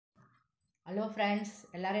Hello friends,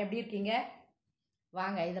 எல்லோரும் எப்படி இருக்கீங்க?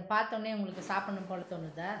 வாங்க, இதை பார்த்தோன்னே உங்களுக்கு சாப்பிடணும் போல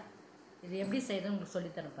தோணுதா? இது எப்படி செய்யுதுன்னு உங்களுக்கு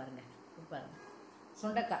சொல்லித்தரேன் பாருங்கள். பாருங்கள்,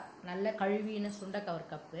 சுண்டக்காய் நல்ல கழுவின சுண்டக்காய் ஒரு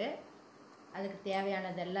கப்பு. அதுக்கு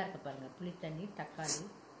தேவையானது எல்லாம் இருக்குது பாருங்கள். புளித்தண்ணி, தக்காளி,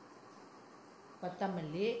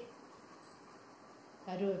 கொத்தமல்லி,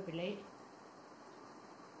 கருவேப்பிலை,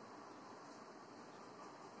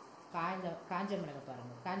 காஞ்ச மிளகாய்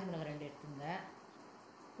பாருங்கள். காஞ்ச மிளகாய் 2 எடுத்துங்க.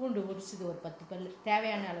 பூண்டு உரிச்சது ஒரு 10 பல்,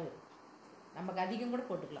 தேவையான அளவு. நமக்கு அதிகம் கூட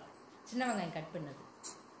போட்டுக்கலாம். சின்ன வெங்காயம் கட் பண்ணது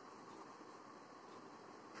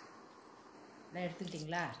எல்லாம்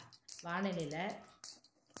எடுத்துக்கிட்டிங்களா? வானிலையில்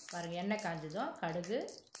பாருங்கள், எண்ணெய் காஞ்சதும் கடுகு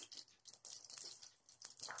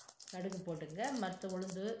போட்டுங்க. மற்ற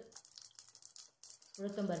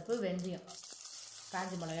உளுத்தம்பருப்பு, வெந்தயம்,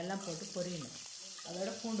 காஞ்ச மிளகாய் எல்லாம் போட்டு பொரியணும். அதோட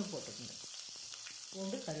பூண்டு போட்டுக்கோங்க.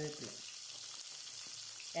 பூண்டு, கருவேப்பிலை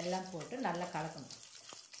எல்லாம் போட்டு நல்லா கலக்கணும்.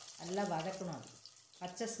 நல்லா வதக்கணும். அது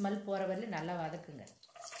பச்சை ஸ்மெல் போகிற வரையும் நல்லா வதக்குங்க.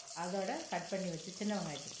 அதோட கட் பண்ணி வச்சு சின்ன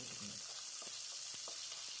வெங்காயத்தை போட்டுக்கோங்க.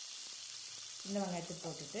 சின்ன வெங்காயத்தை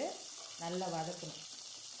போட்டுட்டு நல்லா வதக்கணும்.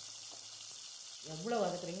 எவ்வளோ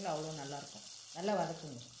வதக்குறீங்களோ அவ்வளோ நல்லாயிருக்கும். நல்லா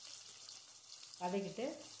வதக்குங்க. வதக்கிட்டு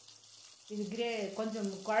இது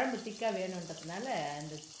கொஞ்சம் குழம்பு திக்காக வேணுன்றதுனால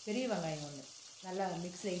அந்த பெரிய வெங்காயம் ஒன்று நல்லா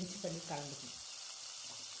மிக்ஸில் இன்ச்சு பண்ணி கலந்துக்கணும்.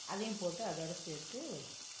 அதையும் போட்டு அதோட சேர்த்து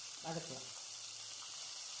வதக்கலாம்.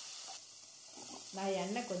 நான்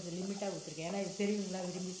எண்ணெய் கொஞ்சம் லிமிட்டாக ஊற்றிருக்கேன். ஏன்னா இது பெரியவங்களாம்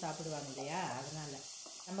விரும்பி சாப்பிடுவாங்க இல்லையா? அதனால்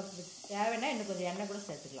நமக்கு தேவைன்னா இன்னும் கொஞ்சம் எண்ணெய் கூட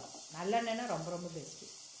சேர்த்துக்கலாம். நல்லெண்ணெய்னா ரொம்ப ரொம்ப பெஸ்ட்டு.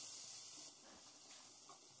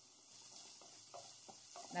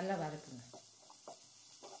 நல்லா வதக்குங்க.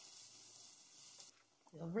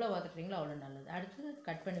 எவ்வளோ வதக்குறீங்களோ அவ்வளோ நல்லது. அடுத்து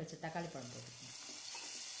கட் பண்ணி வச்ச தக்காளி பழம் போட்டுக்கணும்.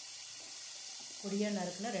 பொடியாக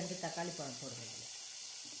நறுக்குன்னா 2 தக்காளி பழம் போடுறது.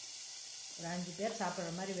 ஒரு 5 பேர்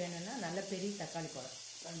சாப்பிட்ற மாதிரி வேணும்னா நல்ல பெரிய தக்காளி பழம்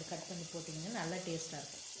 2 கட் பண்ணி போட்டிங்கன்னா நல்லா டேஸ்ட்டாக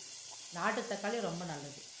இருக்கும். நாட்டு தக்காளி ரொம்ப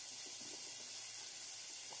நல்லது.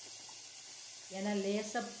 ஏன்னா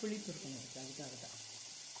லேசாக புளிப்பு இருக்குங்க, அதுக்காக தான்.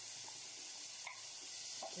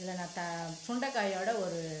 இதில் நான் சுண்டைக்காயோட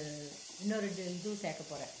இன்னொரு இது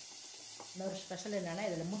சேர்க்க போகிறேன். இன்னொரு ஸ்பெஷல் என்னென்னா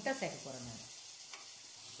இதில் முட்டை சேர்க்க போகிறேன் நான்.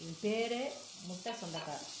 இது பேர் முட்டை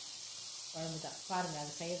சுண்டைக்காய் குழம்பு தான். பாருங்கள்,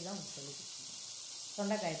 அது செய்கிறது தான் உங்களுக்கு சொல்லி கொடுத்துருக்கேன்.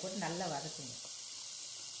 சுண்டைக்காயை போட்டு நல்லா வதக்குங்க.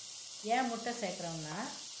 ஏன் முட்டை சேர்க்குறோம்னா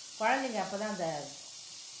குழந்தைங்க அப்போ தான் அந்த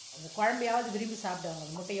குழம்பையாவது விரும்பி சாப்பிடுவாங்க.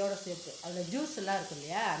 அந்த முட்டையோடு சேர்த்து அதில் ஜூஸ் எல்லாம் இருக்கும்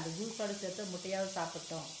இல்லையா? அந்த ஜூஸோடு சேர்த்து முட்டையாவது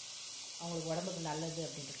சாப்பிட்டோம், அவங்களுக்கு உடம்புக்கு நல்லது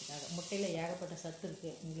அப்படின்றதுக்காக. முட்டையில் ஏகப்பட்ட சத்து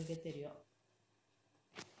இருக்குது, உங்களுக்கே தெரியும்.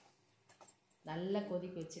 நல்லா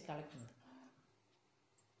கொதிக்க வச்சு கலக்கணும்.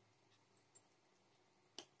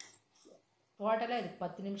 டோட்டலாக இதுக்கு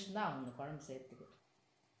 10 நிமிஷம் தான் ஆகும் குழம்பு சேர்த்துக்கு.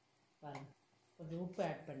 பாருங்கள், கொஞ்சம் உப்பு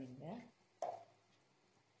ஆட் பண்ணிங்க.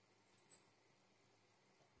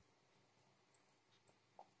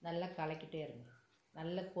 நல்லா கலக்கிட்டே இருங்க.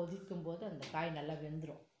 நல்லா கொதிக்கும் போது அந்த காய் நல்லா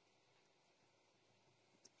வெந்துடும்.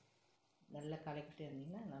 நல்லா கலக்கிட்டே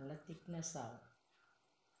இருந்தீங்கன்னா நல்லா திக்னஸ் ஆகும்.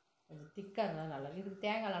 கொஞ்சம் திக்காக இருந்தாலும் நல்லா. இதுக்கு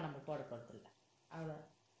தேங்காய்லாம் நம்ம போட போகிறதில்ல. அவ்வளோ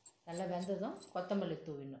நல்லா வெந்ததும் கொத்தமல்லி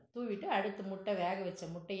தூவிட்டு அடுத்து வேக வச்ச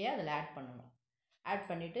முட்டையை அதில் ஆட் பண்ணணும். ஆட்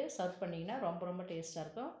பண்ணிவிட்டு சர்வ் பண்ணிங்கன்னா ரொம்ப ரொம்ப டேஸ்ட்டாக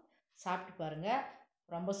இருக்கும். சாப்பிட்டு பாருங்கள்,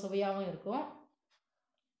 ரொம்ப சுவையாகவும் இருக்கும்.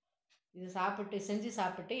 இது செஞ்சு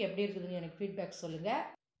சாப்பிட்டு எப்படி இருக்குதுன்னு எனக்கு ஃபீட்பேக் சொல்லுங்கள்.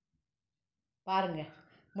 பாருங்கள்,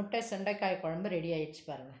 முட்டை சுண்டைக்காய் குழம்பு ரெடி ஆகிடுச்சு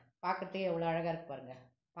பாருங்கள். பார்க்கறதுக்கே எவ்வளோ அழகாக இருக்குது பாருங்கள்.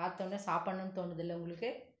 பார்த்தோன்னே சாப்பிட்ணுன்னு தோணுதில்லை உங்களுக்கு?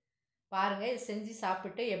 பாருங்கள், இது செஞ்சு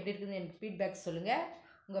சாப்பிட்டு எப்படி இருக்குதுன்னு எனக்கு ஃபீட்பேக் சொல்லுங்கள்.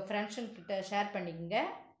 உங்கள் ஃப்ரெண்ட்ஸுங்கிட்ட ஷேர் பண்ணிக்கோங்க.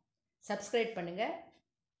 சப்ஸ்கிரைப் பண்ணுங்கள்.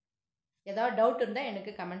 ஏதாவது டவுட் இருந்தால்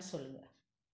எனக்கு கமெண்ட்ஸ் சொல்லுங்கள்.